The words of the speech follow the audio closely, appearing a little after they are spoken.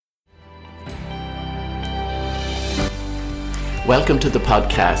Welcome to the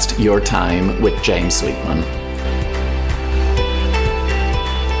podcast, Your Time with James Sweetman.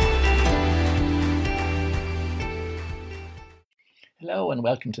 Hello and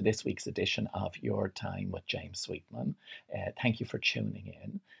welcome to this week's edition of Your Time with James Sweetman. Thank you for tuning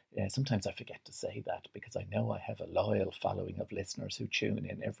in. Sometimes I forget to say that because I know I have a loyal following of listeners who tune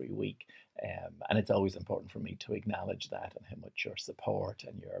in every week, and it's always important for me to acknowledge that and how much your support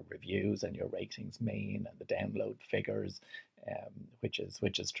and your reviews and your ratings mean, and the download figures, which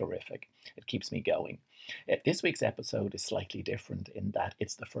is terrific. It keeps me going. This week's episode is slightly different in that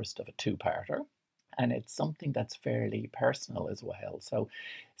it's the first of a two-parter. And it's something that's fairly personal as well. So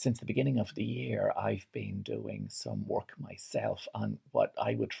since the beginning of the year, I've been doing some work myself on what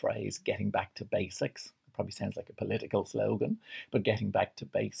I would phrase getting back to basics. It probably sounds like a political slogan, but getting back to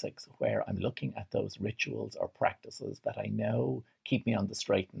basics, where I'm looking at those rituals or practices that I know keep me on the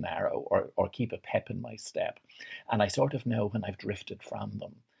straight and narrow or keep a pep in my step. And I sort of know when I've drifted from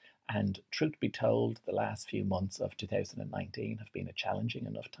them. And truth be told, the last few months of 2019 have been a challenging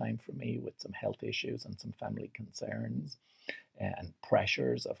enough time for me with some health issues and some family concerns and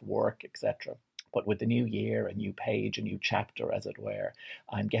pressures of work, etc. But with the new year, a new page, a new chapter, as it were,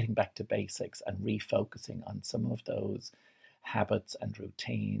 I'm getting back to basics and refocusing on some of those habits and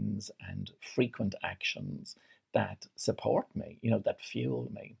routines and frequent actions that support me, that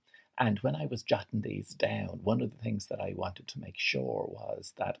fuel me. And when I was jotting these down, one of the things that I wanted to make sure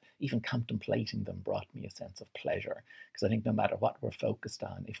was that even contemplating them brought me a sense of pleasure. Because I think no matter what we're focused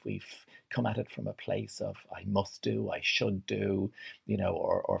on, if we've come at it from a place of I must do, I should do,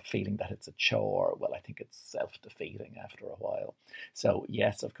 or feeling that it's a chore, well, I think it's self-defeating after a while. So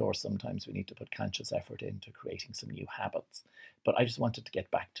yes, of course, sometimes we need to put conscious effort into creating some new habits. But I just wanted to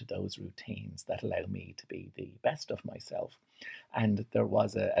get back to those routines that allow me to be the best of myself. And there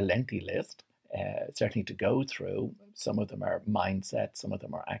was a lengthy list, certainly to go through. Some of them are mindset, some of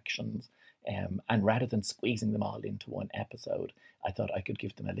them are actions. And rather than squeezing them all into one episode, I thought I could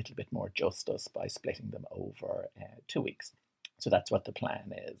give them a little bit more justice by splitting them over 2 weeks. So that's what the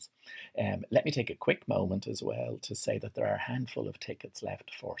plan is. Let me take a quick moment as well to say that there are a handful of tickets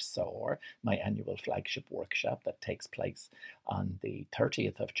left for SOAR, my annual flagship workshop that takes place on the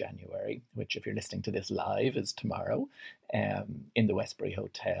 30th of January, which if you're listening to this live is tomorrow, in the Westbury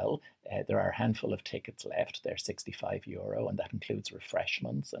Hotel. There are a handful of tickets left. They're €65, and that includes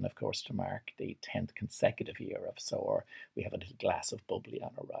refreshments. And of course, to mark the 10th consecutive year of SOAR, we have a little glass of bubbly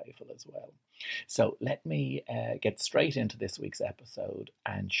on arrival as well. So let me get straight into this week's episode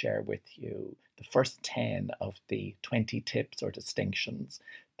and share with you the first 10 of the 20 tips or distinctions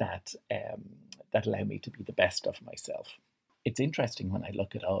that allow me to be the best of myself. It's interesting when I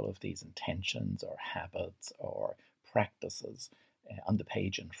look at all of these intentions or habits or practices on the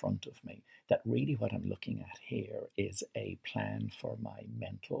page in front of me, that really what I'm looking at here is a plan for my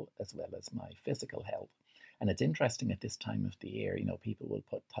mental as well as my physical health. And it's interesting at this time of the year, people will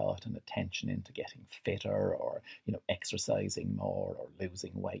put thought and attention into getting fitter or, exercising more or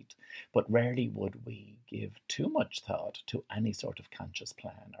losing weight. But rarely would we give too much thought to any sort of conscious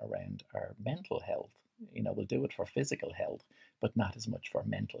plan around our mental health. We'll do it for physical health, but not as much for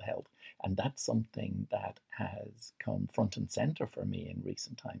mental health. And that's something that has come front and center for me in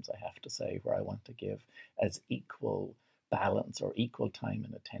recent times, I have to say, where I want to give as equal balance or equal time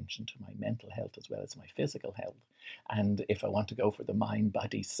and attention to my mental health as well as my physical health. And if I want to go for the mind,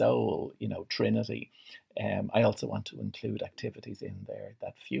 body, soul, trinity, I also want to include activities in there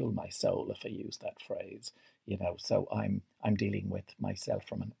that fuel my soul, if I use that phrase. So I'm dealing with myself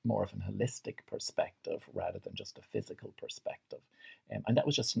from more of an holistic perspective rather than just a physical perspective. And that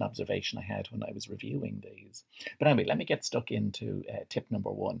was just an observation I had when I was reviewing these. But anyway, let me get stuck into tip number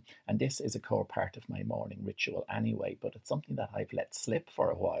 1. And this is a core part of my morning ritual anyway, but it's something that I've let slip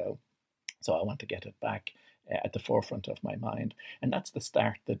for a while. So I want to get it back at the forefront of my mind. And that's to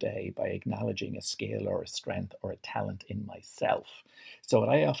start the day by acknowledging a skill or a strength or a talent in myself. So what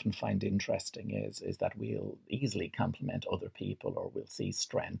I often find interesting is that we'll easily compliment other people, or we'll see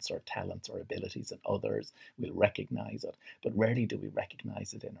strengths or talents or abilities in others. We'll recognize it, but rarely do we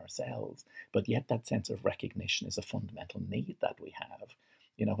recognize it in ourselves. But yet that sense of recognition is a fundamental need that we have.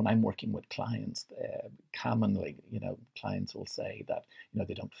 When I'm working with clients, commonly, clients will say that,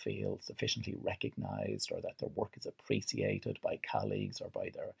 they don't feel sufficiently recognized or that their work is appreciated by colleagues or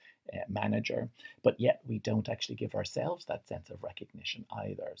by their manager, but yet we don't actually give ourselves that sense of recognition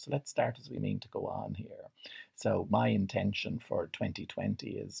either. So let's start as we mean to go on here. So my intention for 2020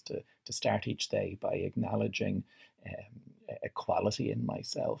 is to start each day by acknowledging a quality in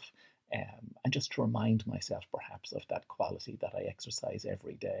myself, And just to remind myself perhaps of that quality that I exercise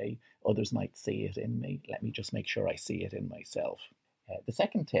every day. Others might see it in me. Let me just make sure I see it in myself. The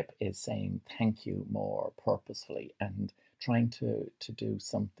second tip is saying thank you more purposefully and trying to do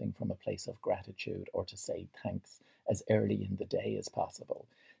something from a place of gratitude or to say thanks as early in the day as possible.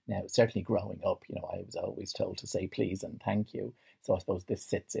 Now, certainly growing up, I was always told to say please and thank you. So I suppose this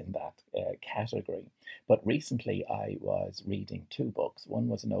sits in that category. But recently I was reading two books. One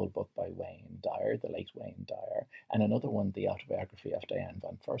was an old book by Wayne Dyer, the late Wayne Dyer, and another one, the autobiography of Diane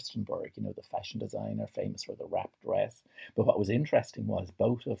von Furstenberg, the fashion designer famous for the wrap dress. But what was interesting was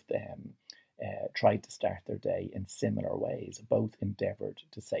both of them tried to start their day in similar ways. Both endeavoured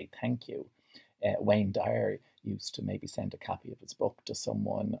to say thank you. Wayne Dyer used to maybe send a copy of his book to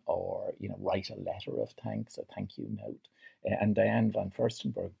someone or write a letter of thanks, a thank you note. And Diane von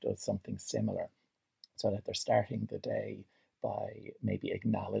Furstenberg does something similar, so that they're starting the day by maybe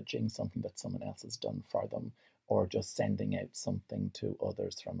acknowledging something that someone else has done for them, or just sending out something to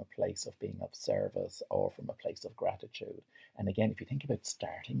others from a place of being of service or from a place of gratitude. And again, if you think about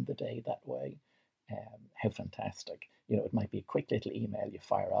starting the day that way, how fantastic. It might be a quick little email you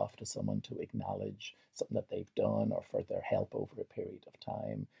fire off to someone to acknowledge something that they've done or for their help over a period of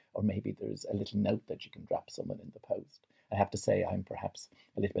time. Or maybe there's a little note that you can drop someone in the post. I have to say I'm perhaps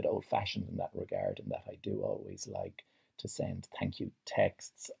a little bit old-fashioned in that regard, in that I do always like to send thank you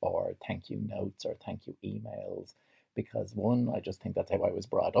texts or thank you notes or thank you emails, because one, I just think that's how I was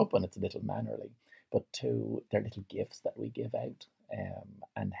brought up and it's a little mannerly, but two, they're little gifts that we give out,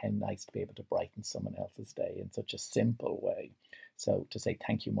 and how nice to be able to brighten someone else's day in such a simple way. So to say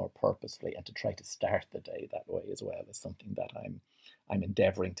thank you more purposefully and to try to start the day that way as well is something that I'm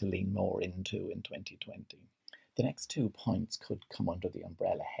endeavouring to lean more into in 2020. The next 2 points could come under the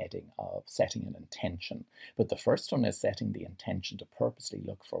umbrella heading of setting an intention, but the first one is setting the intention to purposely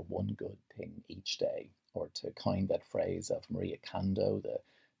look for one good thing each day, or to coin that phrase of Maria Kondo,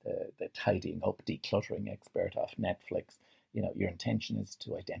 the tidying up, decluttering expert off Netflix. Your intention is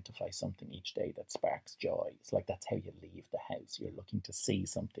to identify something each day that sparks joy. It's like that's how you leave the house. You're looking to see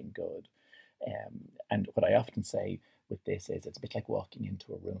something good. And what I often say with this is it's a bit like walking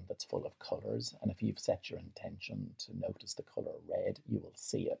into a room that's full of colours. And if you've set your intention to notice the colour red, you will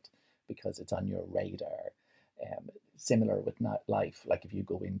see it because it's on your radar. Similar with life, like if you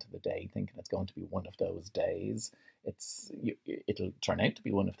go into the day thinking it's going to be one of those days, it'll turn out to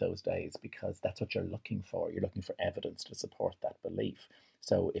be one of those days because that's what you're looking for. You're looking for evidence to support that belief.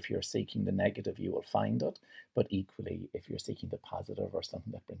 So if you're seeking the negative, you will find it. But equally, if you're seeking the positive or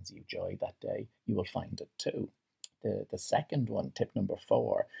something that brings you joy that day, you will find it too. The second one, tip number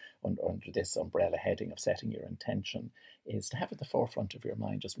 4, under this umbrella heading of setting your intention, is to have at the forefront of your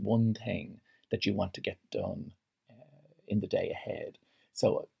mind just one thing that you want to get done in the day ahead.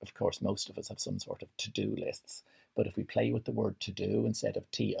 So, of course, most of us have some sort of to-do lists, but if we play with the word to-do instead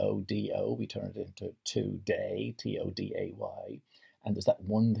of T-O-D-O, we turn it into today, T-O-D-A-Y, and there's that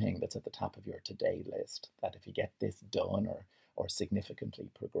one thing that's at the top of your today list that if you get this done or significantly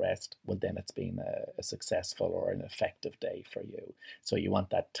progressed, well, then it's been a successful or an effective day for you. So you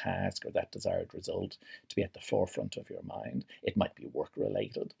want that task or that desired result to be at the forefront of your mind. It might be work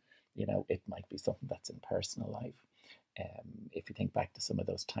related, it might be something that's in personal life. If you think back to some of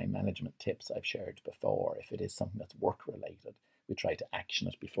those time management tips I've shared before, if it is something that's work related, we try to action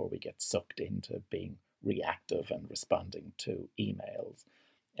it before we get sucked into being reactive and responding to emails.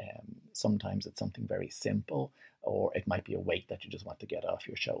 Sometimes it's something very simple, or it might be a weight that you just want to get off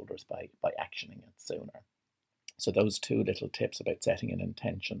your shoulders by actioning it sooner. So those 2 little tips about setting an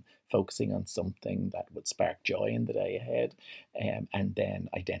intention, focusing on something that would spark joy in the day ahead, and then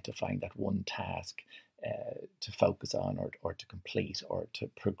identifying that one task to focus on or to complete or to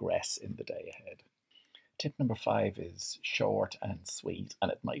progress in the day ahead. Tip number 5 is short and sweet,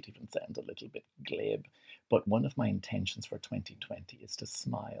 and it might even sound a little bit glib, but one of my intentions for 2020 is to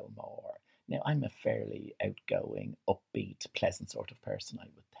smile more. Now, I'm a fairly outgoing, upbeat, pleasant sort of person, I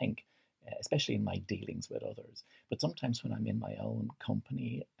would think, especially in my dealings with others. But sometimes when I'm in my own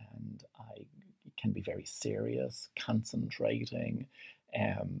company and I can be very serious, concentrating,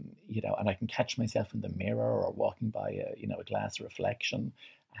 and I can catch myself in the mirror or walking by a glass reflection,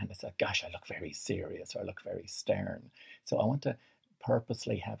 and it's like, gosh, I look very serious or I look very stern. So I want to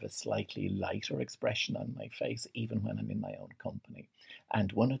purposely have a slightly lighter expression on my face, even when I'm in my own company.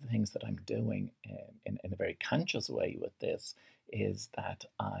 And one of the things that I'm doing in a very conscious way with this is that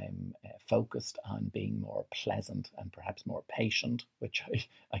I'm focused on being more pleasant and perhaps more patient, which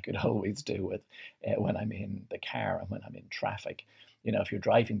I could always do with when I'm in the car and when I'm in traffic. If you're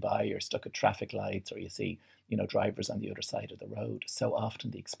driving by, you're stuck at traffic lights, or you see, drivers on the other side of the road, so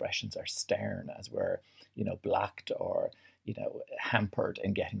often the expressions are stern as we're, blocked or, hampered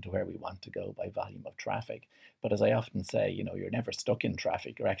in getting to where we want to go by volume of traffic. But as I often say, you're never stuck in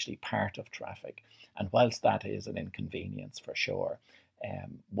traffic, you're actually part of traffic. And whilst that is an inconvenience for sure,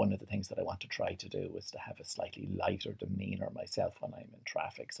 one of the things that I want to try to do is to have a slightly lighter demeanour myself when I'm in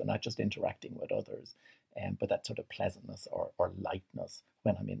traffic. So not just interacting with others, but that sort of pleasantness or lightness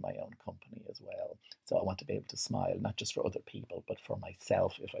when I'm in my own company as well. So I want to be able to smile, not just for other people, but for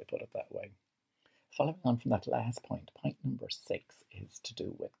myself, if I put it that way. Following on from that last point, point number 6 is to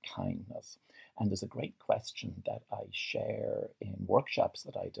do with kindness. And there's a great question that I share in workshops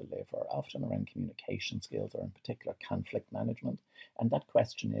that I deliver, often around communication skills or in particular conflict management. And that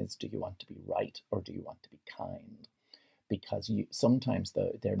question is, do you want to be right or do you want to be kind? Because sometimes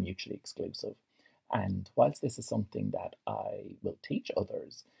they're mutually exclusive. And whilst this is something that I will teach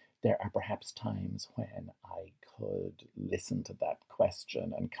others, there are perhaps times when I could listen to that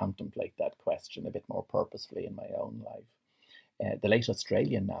question and contemplate that question a bit more purposefully in my own life. The late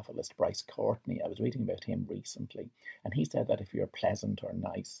Australian novelist Bryce Courtenay, I was reading about him recently, and he said that if you're pleasant or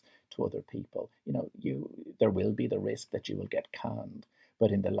nice to other people, there will be the risk that you will get conned.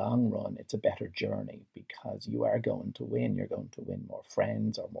 But in the long run, it's a better journey because you are going to win. You're going to win more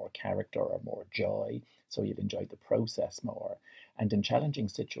friends or more character or more joy. So you'll enjoy the process more. And in challenging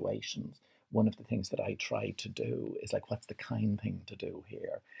situations, one of the things that I try to do is like, what's the kind thing to do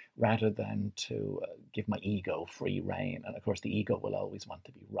here? Rather than to give my ego free rein. And of course, the ego will always want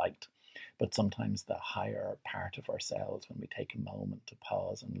to be right. But sometimes the higher part of ourselves, when we take a moment to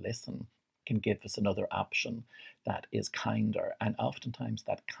pause and listen, can give us another option that is kinder. And oftentimes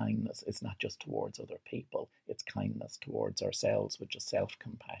that kindness is not just towards other people, it's kindness towards ourselves, which is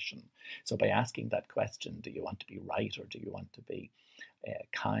self-compassion. So by asking that question, do you want to be right or do you want to be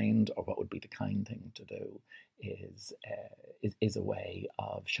kind, or what would be the kind thing to do, is a way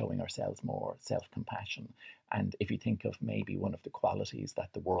of showing ourselves more self-compassion. And if you think of maybe one of the qualities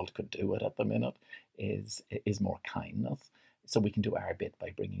that the world could do it at the minute is more kindness. So we can do our bit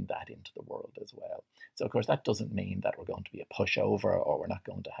by bringing that into the world as well. So of course that doesn't mean that we're going to be a pushover, or we're not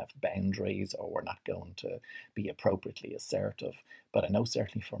going to have boundaries, or we're not going to be appropriately assertive. But I know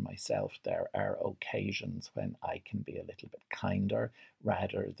certainly for myself there are occasions when I can be a little bit kinder,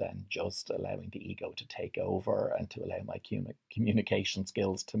 rather than just allowing the ego to take over and to allow my communication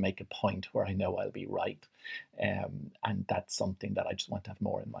skills to make a point where I know I'll be right. And that's something that I just want to have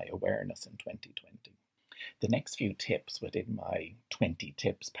more in my awareness in 2020. The next few tips within my 20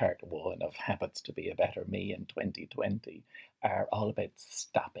 tips part 1 of habits to be a better me in 2020 are all about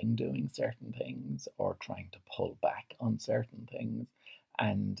stopping doing certain things or trying to pull back on certain things.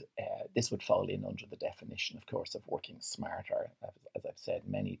 And this would fall in under the definition, of course, of working smarter. As I've said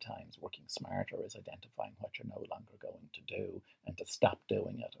many times, working smarter is identifying what you're no longer going to do and to stop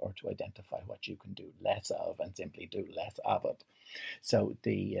doing it, or to identify what you can do less of and simply do less of it. So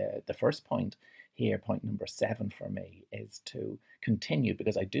the first point here, point number 7 for me, is to continue,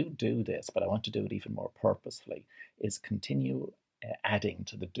 because I do this, but I want to do it even more purposefully, is continue adding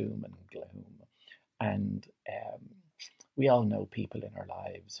to the doom and gloom. And we all know people in our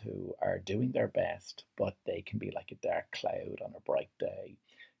lives who are doing their best, but they can be like a dark cloud on a bright day.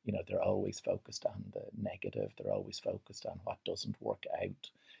 They're always focused on the negative. They're always focused on what doesn't work out.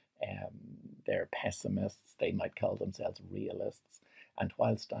 They're pessimists. They might call themselves realists. And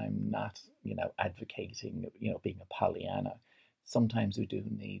whilst I'm not, advocating, being a Pollyanna, sometimes we do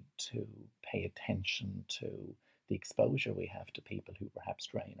need to pay attention to the exposure we have to people who perhaps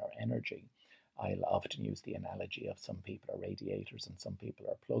drain our energy. I'll often use the analogy of some people are radiators and some people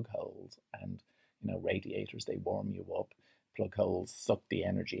are plug holes. And, radiators, they warm you up. Plug holes suck the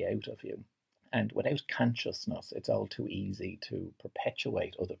energy out of you. And without consciousness, it's all too easy to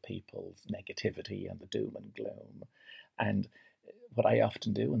perpetuate other people's negativity and the doom and gloom. And what I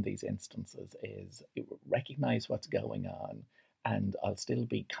often do in these instances is recognize what's going on, and I'll still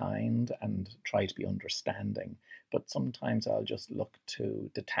be kind and try to be understanding. But sometimes I'll just look to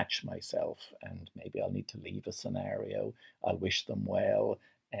detach myself, and maybe I'll need to leave a scenario. I'll wish them well,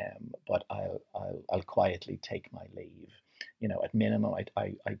 but I'll quietly take my leave. At minimum,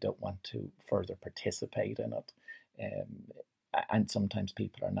 I don't want to further participate in it. And sometimes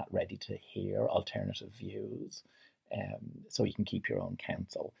people are not ready to hear alternative views. So you can keep your own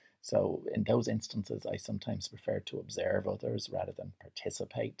counsel. So in those instances, I sometimes prefer to observe others rather than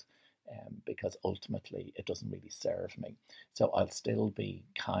participate, because ultimately it doesn't really serve me. So I'll still be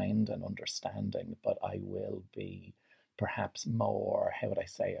kind and understanding, but I will be perhaps more, how would I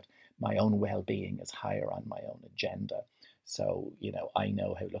say it, my own well-being is higher on my own agenda. So, I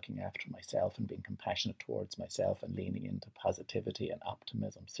know how looking after myself and being compassionate towards myself and leaning into positivity and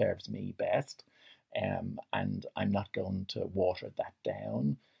optimism serves me best. And I'm not going to water that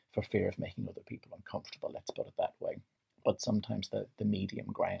down for fear of making other people uncomfortable, let's put it that way. But sometimes the medium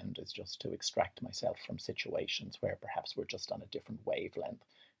ground is just to extract myself from situations where perhaps we're just on a different wavelength.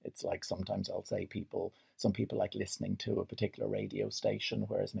 It's like sometimes I'll say some people like listening to a particular radio station,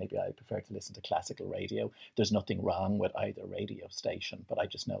 whereas maybe I prefer to listen to classical radio. There's nothing wrong with either radio station, but I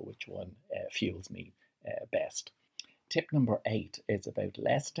just know which one fuels me best. Tip number 8 is about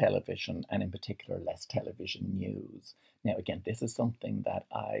less television and, in particular, less television news. Now, again, this is something that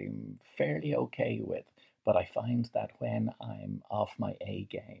I'm fairly okay with, but I find that when I'm off my A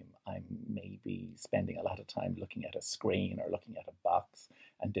game, I'm maybe spending a lot of time looking at a screen or looking at a box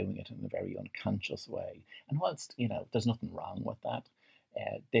and doing it in a very unconscious way. And whilst, there's nothing wrong with that,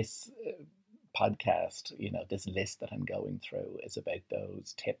 this podcast, this list that I'm going through is about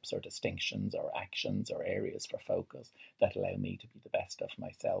those tips or distinctions or actions or areas for focus that allow me to be the best of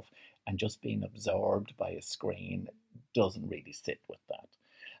myself. And just being absorbed by a screen doesn't really sit with that.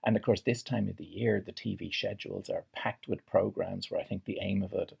 And of course, this time of the year, the TV schedules are packed with programs where I think the aim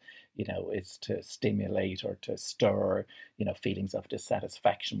of it, is to stimulate or to stir, feelings of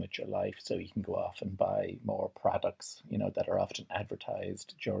dissatisfaction with your life so you can go off and buy more products, that are often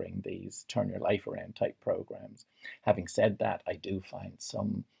advertised during these turn your life around type programs. Having said that, I do find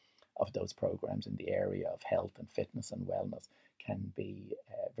some of those programs in the area of health and fitness and wellness can be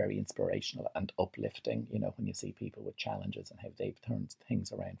very inspirational and uplifting, when you see people with challenges and how they've turned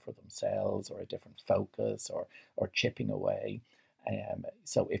things around for themselves or a different focus or chipping away.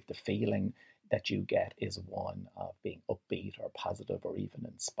 So if the feeling that you get is one of being upbeat or positive or even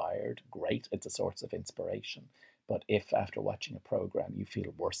inspired, great, it's a source of inspiration. But if after watching a program you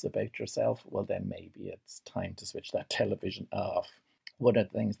feel worse about yourself, well, then maybe it's time to switch that television off. One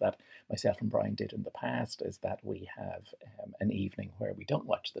of the things that myself and Brian did in the past is that we have an evening where we don't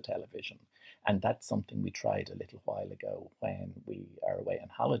watch the television. And that's something we tried a little while ago when we are away on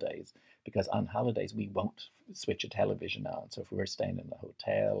holidays, because on holidays we won't switch a television on. So if we're staying in a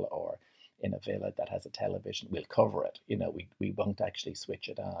hotel or in a villa that has a television, we'll cover it. We won't actually switch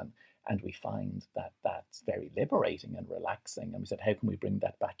it on. And we find that that's very liberating and relaxing. And we said, how can we bring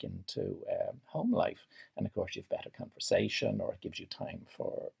that back into home life? And of course, you've better conversation, or it gives you time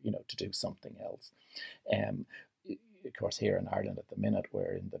for, to do something else. Of course, here in Ireland at the minute,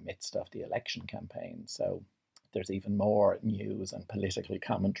 we're in the midst of the election campaign. So there's even more news and political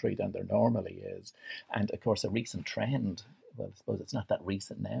commentary than there normally is. And of course, a recent trend, well, I suppose it's not that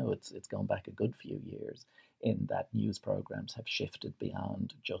recent now, it's gone back a good few years, in that news programs have shifted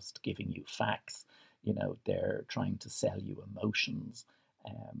beyond just giving you facts. They're trying to sell you emotions,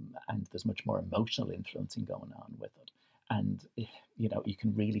 and there's much more emotional influencing going on with it. And, you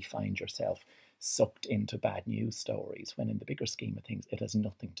can really find yourself sucked into bad news stories when in the bigger scheme of things, it has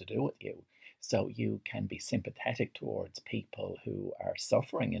nothing to do with you. So you can be sympathetic towards people who are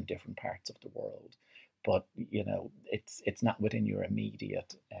suffering in different parts of the world, but, it's not within your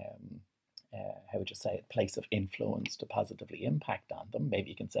immediate how would you say it, place of influence to positively impact on them. Maybe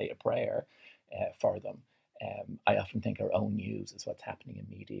you can say a prayer for them. I often think our own news is what's happening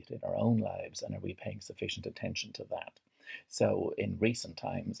immediately in our own lives, and are we paying sufficient attention to that? So in recent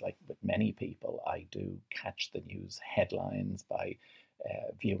times, like with many people, I do catch the news headlines by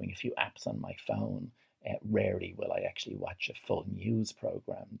viewing a few apps on my phone. Rarely will I actually watch a full news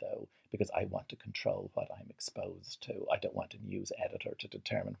program, though, because I want to control what I'm exposed to. I don't want a news editor to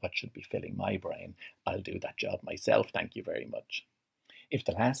determine what should be filling my brain. I'll do that job myself, thank you very much. If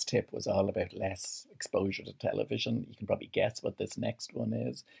the last tip was all about less exposure to television, you can probably guess what this next one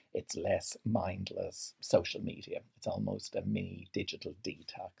is. It's less mindless social media. It's almost a mini digital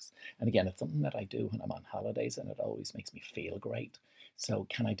detox. And again, it's something that I do when I'm on holidays, and it always makes me feel great. So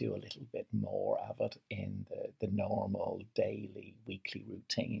can I do a little bit more of it in the normal daily, weekly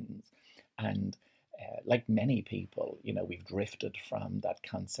routines? And like many people, we've drifted from that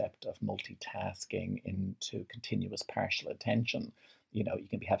concept of multitasking into continuous partial attention. You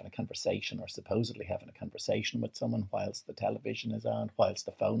can be having a conversation or supposedly having a conversation with someone whilst the television is on, whilst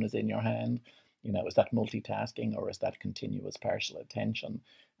the phone is in your hand. Is that multitasking or is that continuous partial attention?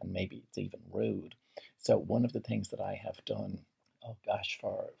 And maybe it's even rude. So one of the things that I have done, oh gosh,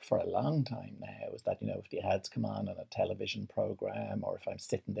 for a long time now, is that, if the ads come on a television program, or if I'm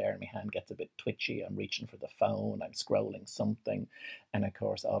sitting there and my hand gets a bit twitchy, I'm reaching for the phone, I'm scrolling something. And of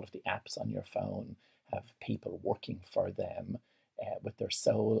course, all of the apps on your phone have people working for them with their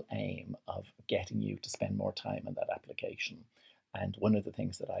sole aim of getting you to spend more time on that application. And one of the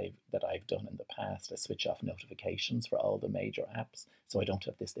things that I've done in the past is switch off notifications for all the major apps, so I don't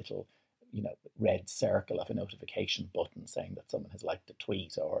have this little, red circle of a notification button saying that someone has liked a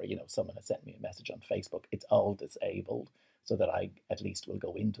tweet, or someone has sent me a message on Facebook. It's all disabled, so that I at least will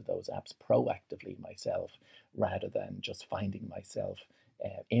go into those apps proactively myself, rather than just finding myself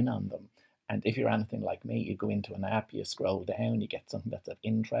in on them. And if you're anything like me, you go into an app, you scroll down, you get something that's of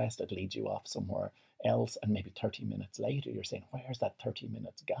interest, it leads you off somewhere else, and maybe 30 minutes later you're saying, where's that 30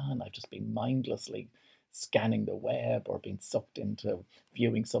 minutes gone? I've just been mindlessly scanning the web, or being sucked into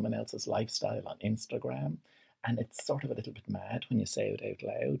viewing someone else's lifestyle on Instagram. And it's sort of a little bit mad when you say it out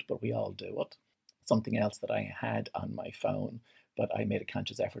loud, but we all do it. Something else that I had on my phone, but I made a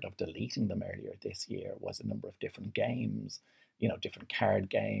conscious effort of deleting them earlier this year, was a number of different games, different card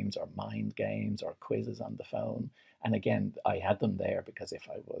games or mind games or quizzes on the phone. And again, I had them there because if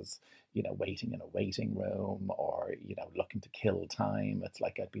I was, waiting in a waiting room, or, looking to kill time, it's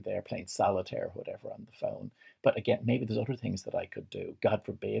like I'd be there playing solitaire or whatever on the phone. But again, maybe there's other things that I could do. God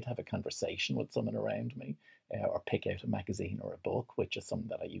forbid, have a conversation with someone around me, or pick out a magazine or a book, which is something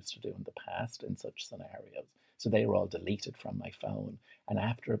that I used to do in the past in such scenarios. So they were all deleted from my phone. And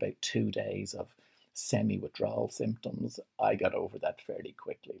after about 2 days of semi-withdrawal symptoms, I got over that fairly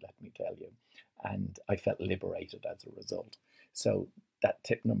quickly, let me tell you. And I felt liberated as a result. So that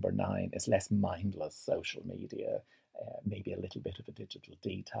tip number 9 is less mindless social media, maybe a little bit of a digital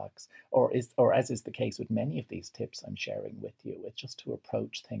detox, or as is the case with many of these tips I'm sharing with you, it's just to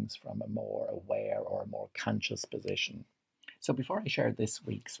approach things from a more aware or a more conscious position. So before I share this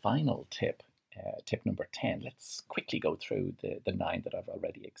week's final tip, tip number 10, let's quickly go through the 9 that I've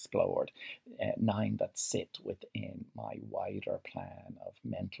already explored, 9 that sit within my wider plan of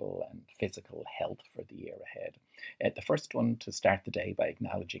mental and physical health for the year ahead. The first one, to start the day by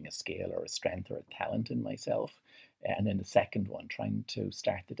acknowledging a skill or a strength or a talent in myself. And then the second one, trying to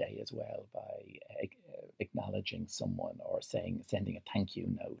start the day as well by acknowledging someone, or sending a thank you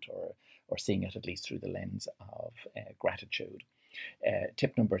note, or seeing it at least through the lens of gratitude.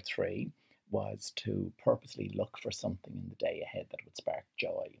 Tip number 3 was to purposely look for something in the day ahead that would spark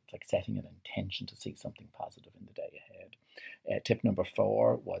joy. It's like setting an intention to see something positive in the day ahead. Tip number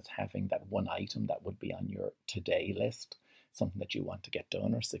 4 was having that one item that would be on your today list, something that you want to get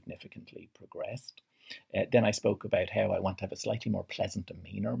done or significantly progressed. Then I spoke about how I want to have a slightly more pleasant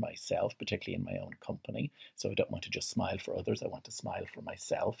demeanour myself, particularly in my own company. So I don't want to just smile for others, I want to smile for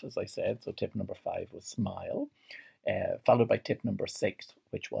myself, as I said. So tip number 5 was smile. Followed by tip number 6,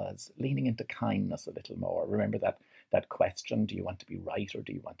 which was leaning into kindness a little more. Remember that question, do you want to be right or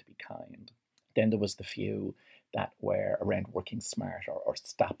do you want to be kind? Then there was the few that were around working smart, or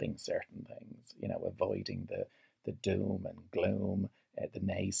stopping certain things, avoiding the doom and gloom, the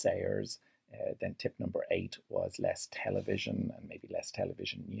naysayers. Then tip number 8 was less television, and maybe less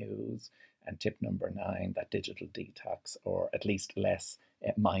television news. And tip number 9, that digital detox, or at least less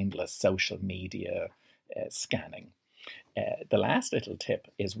mindless social media scanning. The last little tip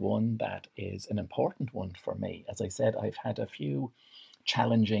is one that is an important one for me. As I said, I've had a few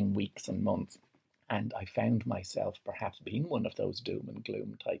challenging weeks and months, and I found myself perhaps being one of those doom and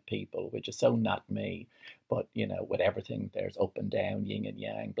gloom type people, which is so not me. But, with everything, there's up and down, yin and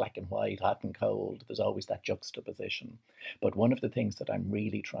yang, black and white, hot and cold. There's always that juxtaposition. But one of the things that I'm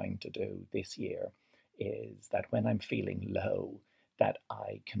really trying to do this year is that when I'm feeling low, that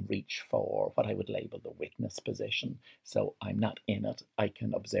I can reach for what I would label the witness position. So I'm not in it, I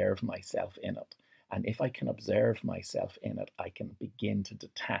can observe myself in it. And if I can observe myself in it, I can begin to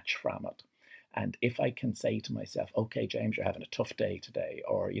detach from it. And if I can say to myself, okay, James, you're having a tough day today,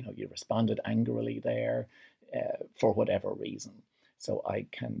 or, you responded angrily there for whatever reason. So I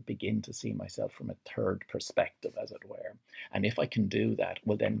can begin to see myself from a third perspective, as it were. And if I can do that,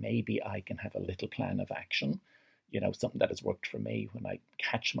 well, then maybe I can have a little plan of action. Something that has worked for me when I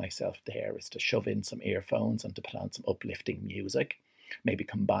catch myself there is to shove in some earphones and to put on some uplifting music. Maybe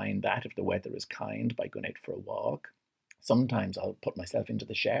combine that, if the weather is kind, by going out for a walk. Sometimes I'll put myself into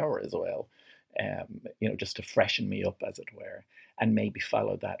the shower as well, just to freshen me up, as it were. And maybe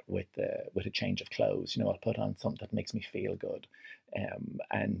follow that with a change of clothes. I'll put on something that makes me feel good.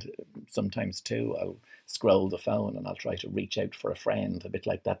 And sometimes too, I'll scroll the phone and I'll try to reach out for a friend, a bit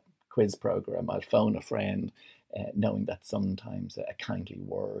like that quiz program. I'll phone a friend, knowing that sometimes a kindly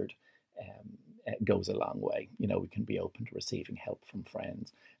word goes a long way. We can be open to receiving help from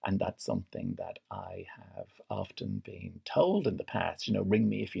friends. And that's something that I have often been told in the past, ring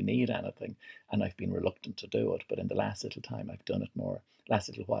me if you need anything. And I've been reluctant to do it. But in the last little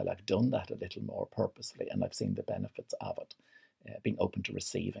while, I've done that a little more purposefully, and I've seen the benefits of it, being open to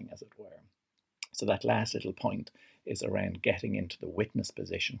receiving, as it were. So that last little point is around getting into the witness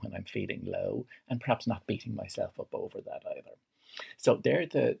position when I'm feeling low, and perhaps not beating myself up over that either. So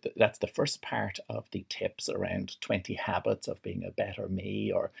that's the first part of the tips around 20 habits of being a better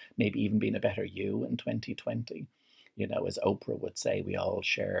me, or maybe even being a better you in 2020. As Oprah would say, we all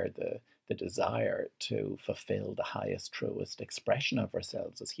share the desire to fulfill the highest, truest expression of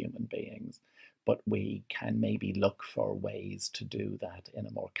ourselves as human beings. But we can maybe look for ways to do that in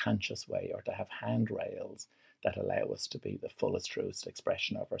a more conscious way, or to have handrails that allow us to be the fullest, truest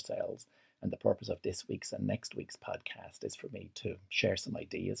expression of ourselves. And the purpose of this week's and next week's podcast is for me to share some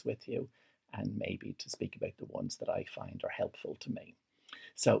ideas with you, and maybe to speak about the ones that I find are helpful to me.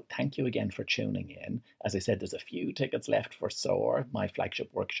 So thank you again for tuning in. As I said, there's a few tickets left for SOAR, my flagship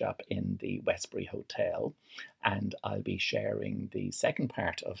workshop in the Westbury Hotel. And I'll be sharing the second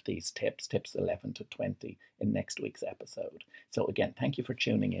part of these tips 11 to 20, in next week's episode. So again, thank you for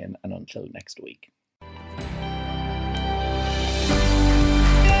tuning in, and until next week.